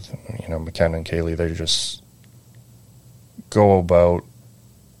way with McKenna and Kaylee. They just go about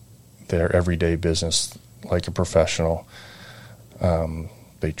their everyday business like a professional.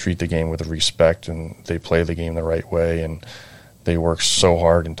 they treat the game with respect, and they play the game the right way, and they work so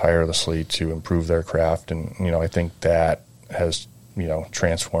hard and tirelessly to improve their craft. And, I think that has,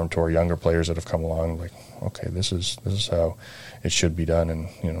 transformed to our younger players that have come along, like, okay, this is how it should be done. And,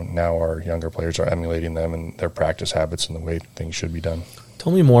 now our younger players are emulating them and their practice habits and the way things should be done.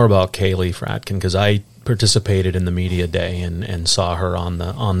 Tell me more about Kaylee Fratkin, because I participated in the media day and saw her on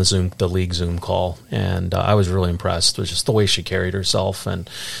the Zoom, the league Zoom call, and I was really impressed with just the way she carried herself. And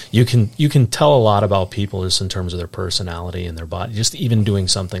you can tell a lot about people just in terms of their personality and their body, just even doing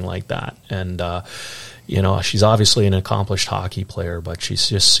something like that. And she's obviously an accomplished hockey player, but she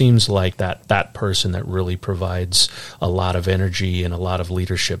just seems like that person that really provides a lot of energy and a lot of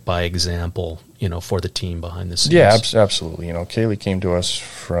leadership by example, for the team behind the scenes. Yeah, absolutely. Kaylee came to us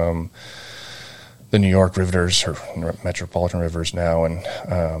from the New York Riveters, or Metropolitan Rivers now, and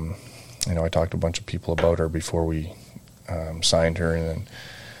I talked to a bunch of people about her before we signed her, and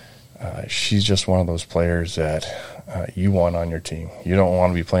she's just one of those players that you want on your team. You don't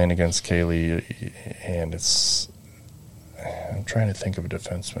want to be playing against Kaylee, and I'm trying to think of a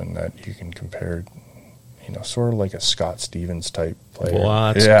defenseman that you can compare, sort of like a Scott Stevens type player.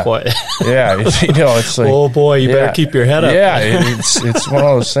 Well, quite. Yeah, it's like, oh boy, you better keep your head up. Yeah, it's one of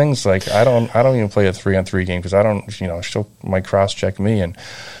those things. Like I don't even play a 3-on-3 game because I don't, she'll might cross check me, and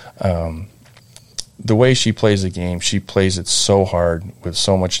the way she plays the game, she plays it so hard with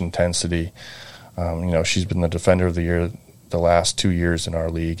so much intensity. She's been the defender of the year the last 2 years in our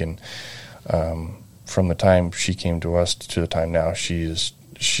league, and from the time she came to us to the time now, she's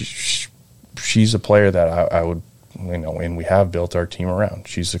a player that I would, and we have built our team around.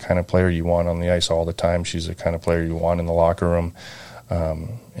 She's the kind of player you want on the ice all the time. She's the kind of player you want in the locker room,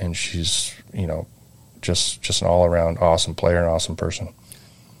 and she's, just an all-around awesome player and awesome person.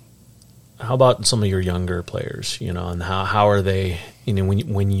 How about some of your younger players, and how are they,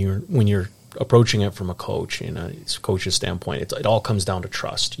 when you're approaching it from a coach, it's coach's standpoint, it all comes down to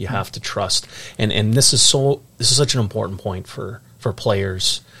trust. You have to trust. And this is such an important point for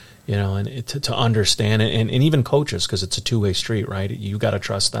players, and to understand it, and even coaches, because it's a two-way street, right? You got to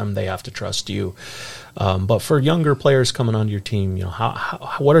trust them; they have to trust you. But for younger players coming onto your team,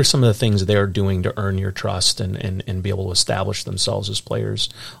 what are some of the things they're doing to earn your trust and be able to establish themselves as players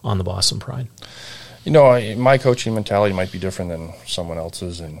on the Boston Pride? My coaching mentality might be different than someone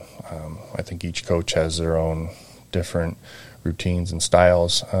else's, and I think each coach has their own different routines and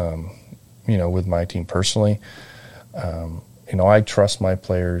styles. With my team personally, I trust my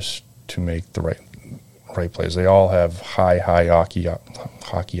players to make the right plays. They all have high hockey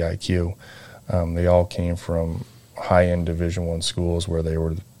IQ. They all came from high-end Division I schools where they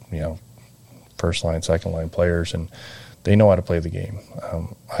were, first-line, second-line players, and they know how to play the game.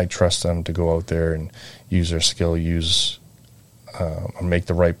 I trust them to go out there and use their skill, make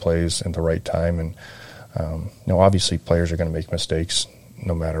the right plays at the right time. And obviously players are going to make mistakes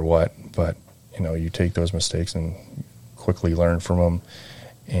no matter what, but you take those mistakes and quickly learn from them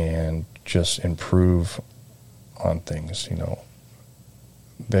and just improve on things.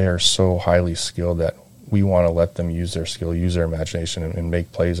 They are so highly skilled that we want to let them use their skill, use their imagination, and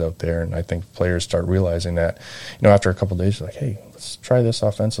make plays out there. And I think players start realizing that, after a couple of days, they're like, hey, let's try this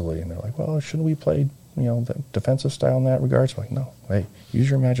offensively. And they're like, well, shouldn't we play, the defensive style in that regard? So like, no, hey, use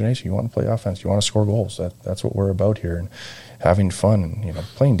your imagination. You want to play offense. You want to score goals. That's what we're about here. And having fun. And,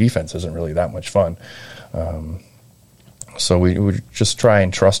 playing defense isn't really that much fun. So we would just try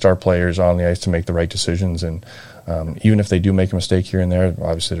and trust our players on the ice to make the right decisions. And even if they do make a mistake here and there,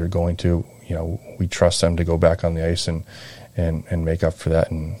 obviously they're going to, we trust them to go back on the ice and make up for that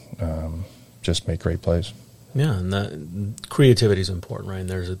and just make great plays. Yeah, and that creativity is important, right?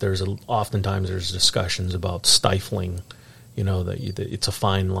 And oftentimes there's discussions about stifling, that it's a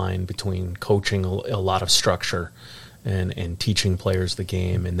fine line between coaching a lot of structure and teaching players the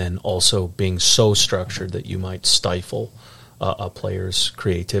game, and then also being so structured that you might stifle a player's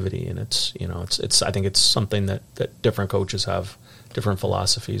creativity. And it's I think it's something that different coaches have different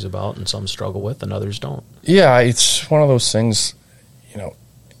philosophies about, and some struggle with and others don't. Yeah, it's one of those things,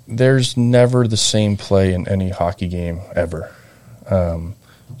 there's never the same play in any hockey game ever.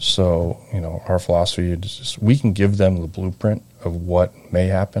 So, our philosophy is just, we can give them the blueprint of what may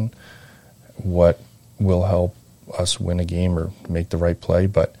happen, what will help us win a game or make the right play.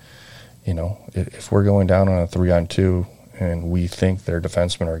 But, if we're going down on a 3-on-2 and we think their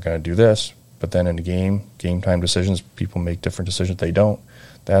defensemen are going to do this, but then in the game time decisions, people make different decisions. They don't.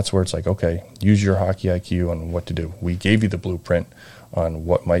 That's where it's like, okay, use your hockey IQ on what to do. We gave you the blueprint on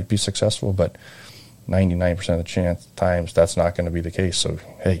what might be successful, but 99% of the times that's not going to be the case. So,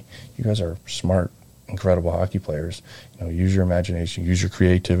 hey, you guys are smart, incredible hockey players. Use your imagination, use your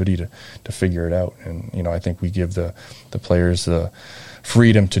creativity to figure it out. And I think we give the players the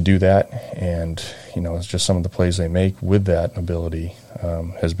freedom to do that. And it's just some of the plays they make with that ability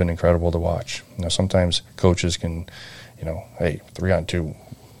has been incredible to watch. Sometimes coaches can, hey, 3-on-2,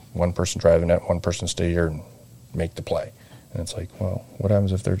 one person driving net, one person stay here and make the play. And it's like, well, what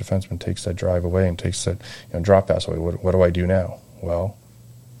happens if their defenseman takes that drive away and takes that drop pass away? What do I do now? Well,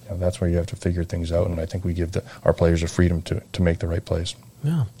 that's where you have to figure things out, and I think we give our players the freedom to make the right plays.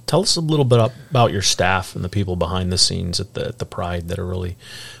 Yeah. Tell us a little bit about your staff and the people behind the scenes at the Pride that are really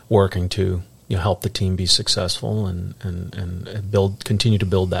working to help the team be successful and continue to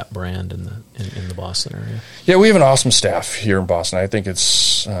build that brand in the Boston area. Yeah, we have an awesome staff here in Boston. I think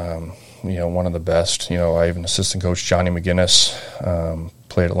it's one of the best. I have an assistant coach, Johnny McGinnis,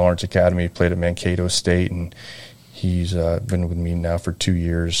 played at Lawrence Academy, played at Mankato State, and he's been with me now for 2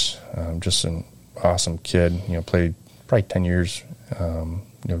 years. Just an awesome kid. Played probably 10 years,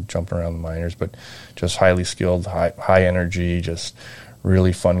 jumping around the minors, but just highly skilled, high energy, just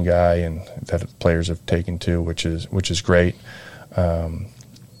really fun guy, and that players have taken to, which is great. We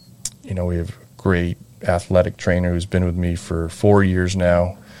have a great athletic trainer who's been with me for 4 years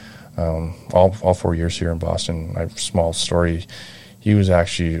now. All 4 years here in Boston. I have a small story. He was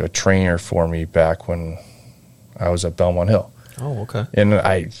actually a trainer for me back when I was at Belmont Hill. Oh, okay. And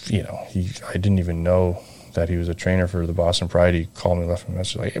I didn't even know that he was a trainer for the Boston Pride. He called me, left me a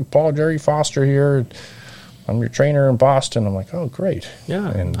message like, "Hey, Paul, Jerry Foster here. I'm your trainer in Boston." I'm like, "Oh, great." Yeah.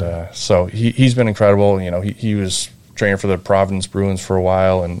 And so he's been incredible. He was trainer for the Providence Bruins for a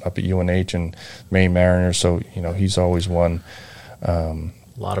while and up at UNH and Maine Mariners. So, he's always won. A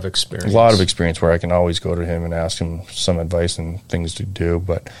lot of experience. A lot of experience where I can always go to him and ask him some advice and things to do.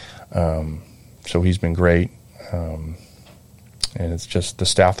 But so he's been great. And it's just the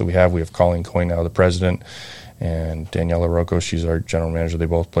staff that we have. We have Colleen Coyne now, the president, and Daniela Rocco, she's our general manager. They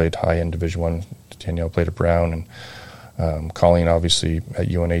both played high-end Division I. Danielle played at Brown, and Colleen obviously at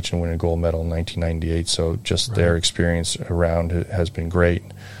UNH and winning a gold medal in 1998. So just their experience around it has been great.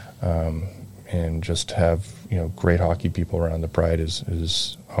 And just to have great hockey people around the Pride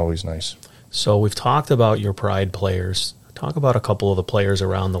is always nice. So we've talked about your Pride players. Talk about a couple of the players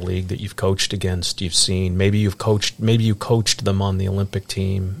around the league that you've coached against, you've seen. Maybe you coached them on the Olympic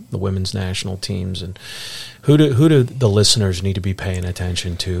team, the women's national teams, and who do the listeners need to be paying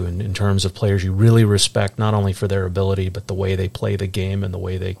attention to in terms of players you really respect, not only for their ability but the way they play the game and the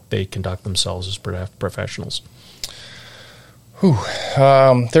way they conduct themselves as professionals?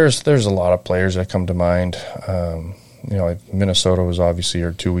 There's a lot of players that come to mind. Minnesota was obviously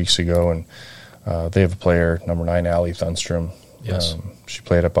here 2 weeks ago, and they have a player, number 9, Allie Thunstrom. Yes. She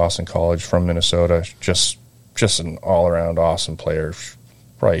played at Boston College from Minnesota. Just an all-around awesome player.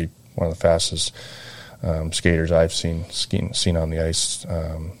 Probably one of the fastest skaters I've seen on the ice.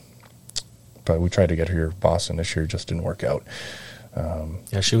 But we tried to get her here to Boston this year. Just didn't work out.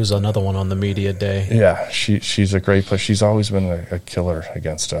 She was another one on the media day. Yeah, she's a great player. She's always been a killer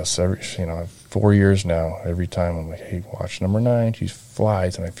against us. 4 years now, every time I'm like, hey, watch number 9. She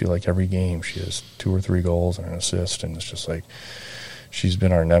flies, and I feel like every game she has 2 or 3 goals and an assist, and it's just like she's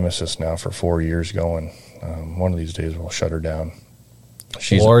been our nemesis now for 4 years going. One of these days we'll shut her down.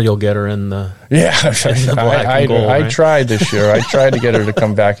 You'll get her in the black and gold, I right? tried this year. I tried to get her to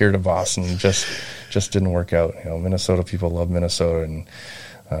come back here to Boston, and just didn't work out. Minnesota people love Minnesota,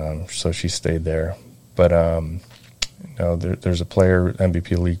 and so she stayed there. But there's a player,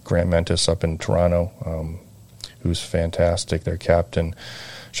 MVP League, Grant Mentis up in Toronto, who's fantastic. Their captain,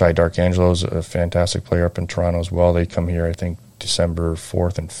 Shai Darkangelo, is a fantastic player up in Toronto as well. They come here, I think, December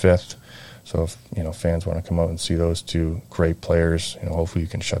 4th and 5th. So if fans want to come out and see those two great players, hopefully you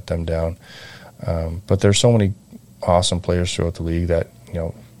can shut them down. But there's so many awesome players throughout the league that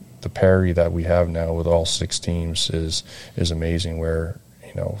the parity that we have now with all 6 teams is amazing. Where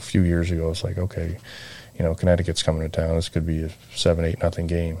a few years ago it's like, okay, Connecticut's coming to town. This could be a 7-8-0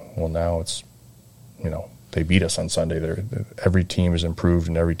 game. Well, now it's they beat us on Sunday. Every team is improved,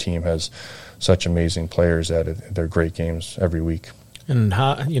 and every team has such amazing players that they're great games every week. And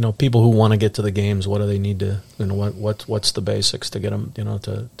how people who want to get to the games, what do they need to? What's the basics to get them?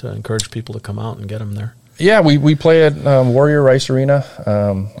 To encourage people to come out and get them there. Yeah, we play at Warrior Rice Arena.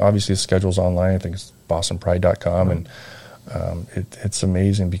 Obviously, the schedule's online. I think it's bostonpride.com, and it's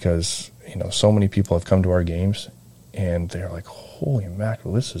amazing because so many people have come to our games, and they're like, "Holy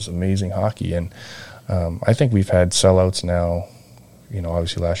mackerel, this is amazing hockey!" And I think we've had sellouts now.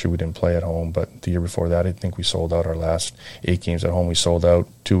 Obviously last year we didn't play at home, but the year before that, I think we sold out our last 8 games at home. We sold out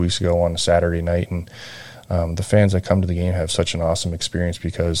 2 weeks ago on a Saturday night, and the fans that come to the game have such an awesome experience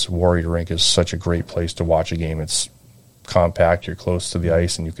because Warrior Rink is such a great place to watch a game. It's compact, you're close to the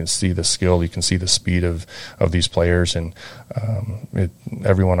ice, and you can see the skill, you can see the speed of these players, and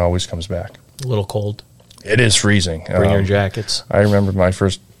everyone always comes back. A little cold. It is freezing. Bring your jackets. I remember my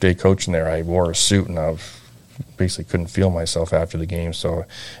first day coaching there, I wore a suit, and I basically couldn't feel myself after the game, so I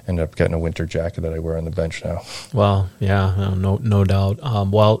ended up getting a winter jacket that I wear on the bench now. Well, yeah, no doubt.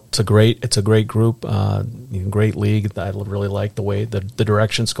 Well, it's a great group, great league. I really like the way the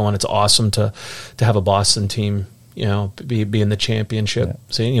direction's going. It's awesome to have a Boston team, be in the championship. Yeah.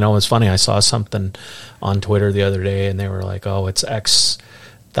 See, it's funny. I saw something on Twitter the other day, and they were like, "Oh, it's X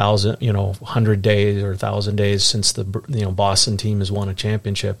 100 days or 1,000 days since the Boston team has won a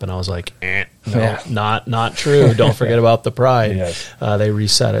championship," and I was like, no, not true. Don't forget about the Pride. Yes. They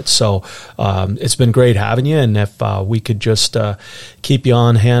reset it. So it's been great having you, and if we could just keep you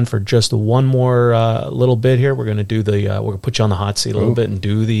on hand for just one more little bit here, we're going to do we're going to put you on the hot seat a little bit and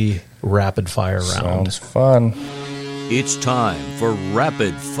do the rapid fire round. Sounds fun. It's time for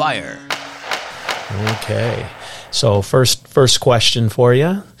Rapid Fire. Okay. So first question for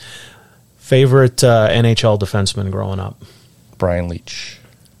you. Favorite NHL defenseman growing up? Brian Leetch.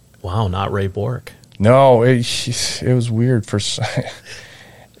 Wow, not Ray Bourque. No, it was weird. For some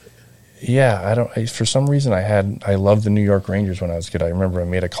reason I loved the New York Rangers when I was a kid. I remember I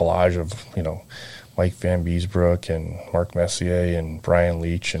made a collage of Mike Van Beesbrook and Mark Messier and Brian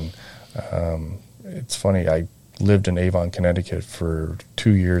Leetch, and it's funny, I lived in Avon, Connecticut for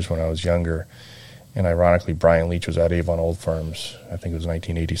 2 years when I was younger. And ironically, Brian Leetch was at Avon Old Farms, I think it was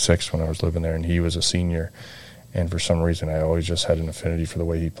 1986 when I was living there, and he was a senior. And for some reason, I always just had an affinity for the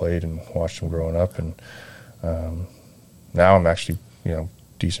way he played and watched him growing up. And now I'm actually,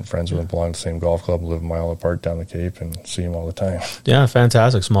 decent friends with him, belong to the same golf club, live a mile apart down the Cape, and see him all the time. Yeah,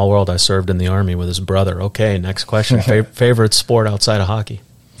 fantastic. Small world. I served in the Army with his brother. Okay, next question. Favorite sport outside of hockey?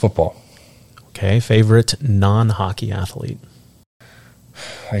 Football. Okay, favorite non-hockey athlete?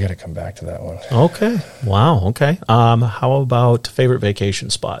 I got to come back to that one. Okay. Wow. Okay. How about favorite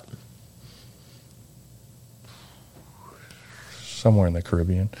vacation spot? Somewhere in the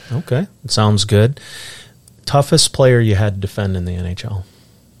Caribbean. Okay. Sounds good. Toughest player you had to defend in the NHL?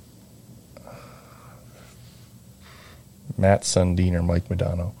 Matt Sundin or Mike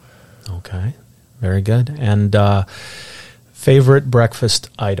Modano. Okay. Very good. And favorite breakfast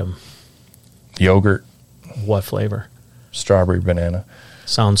item? Yogurt. What flavor? Strawberry banana.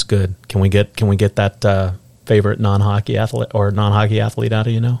 Sounds good. Can we get that favorite non-hockey athlete out of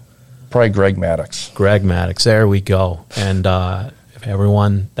you now? Probably Greg Maddux. Greg Maddux. There we go. And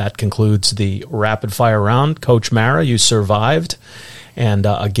everyone, that concludes the rapid fire round. Coach Mara, you survived. And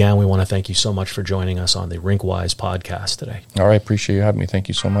again, we want to thank you so much for joining us on the Rinkwise podcast today. All right. Appreciate you having me. Thank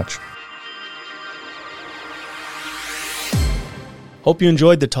you so much. Hope you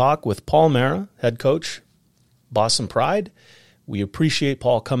enjoyed the talk with Paul Mara, head coach, Boston Pride. We appreciate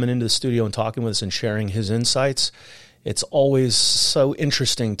Paul coming into the studio and talking with us and sharing his insights. It's always so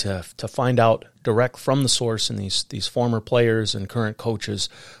interesting to find out direct from the source and these former players and current coaches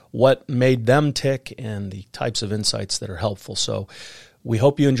what made them tick and the types of insights that are helpful. So we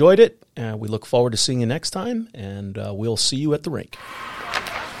hope you enjoyed it, and we look forward to seeing you next time, and we'll see you at the rink.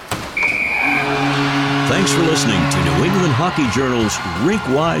 Thanks for listening to New England Hockey Journal's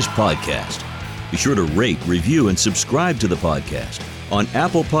Rinkwise podcast. Be sure to rate, review, and subscribe to the podcast on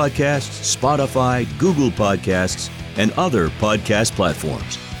Apple Podcasts, Spotify, Google Podcasts, and other podcast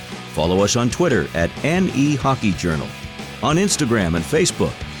platforms. Follow us on Twitter at NE Hockey Journal, on Instagram and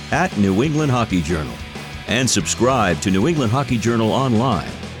Facebook at New England Hockey Journal, and subscribe to New England Hockey Journal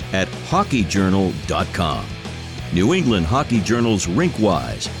online at hockeyjournal.com. New England Hockey Journal's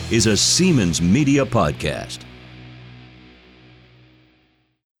Rinkwise is a Siemens Media podcast.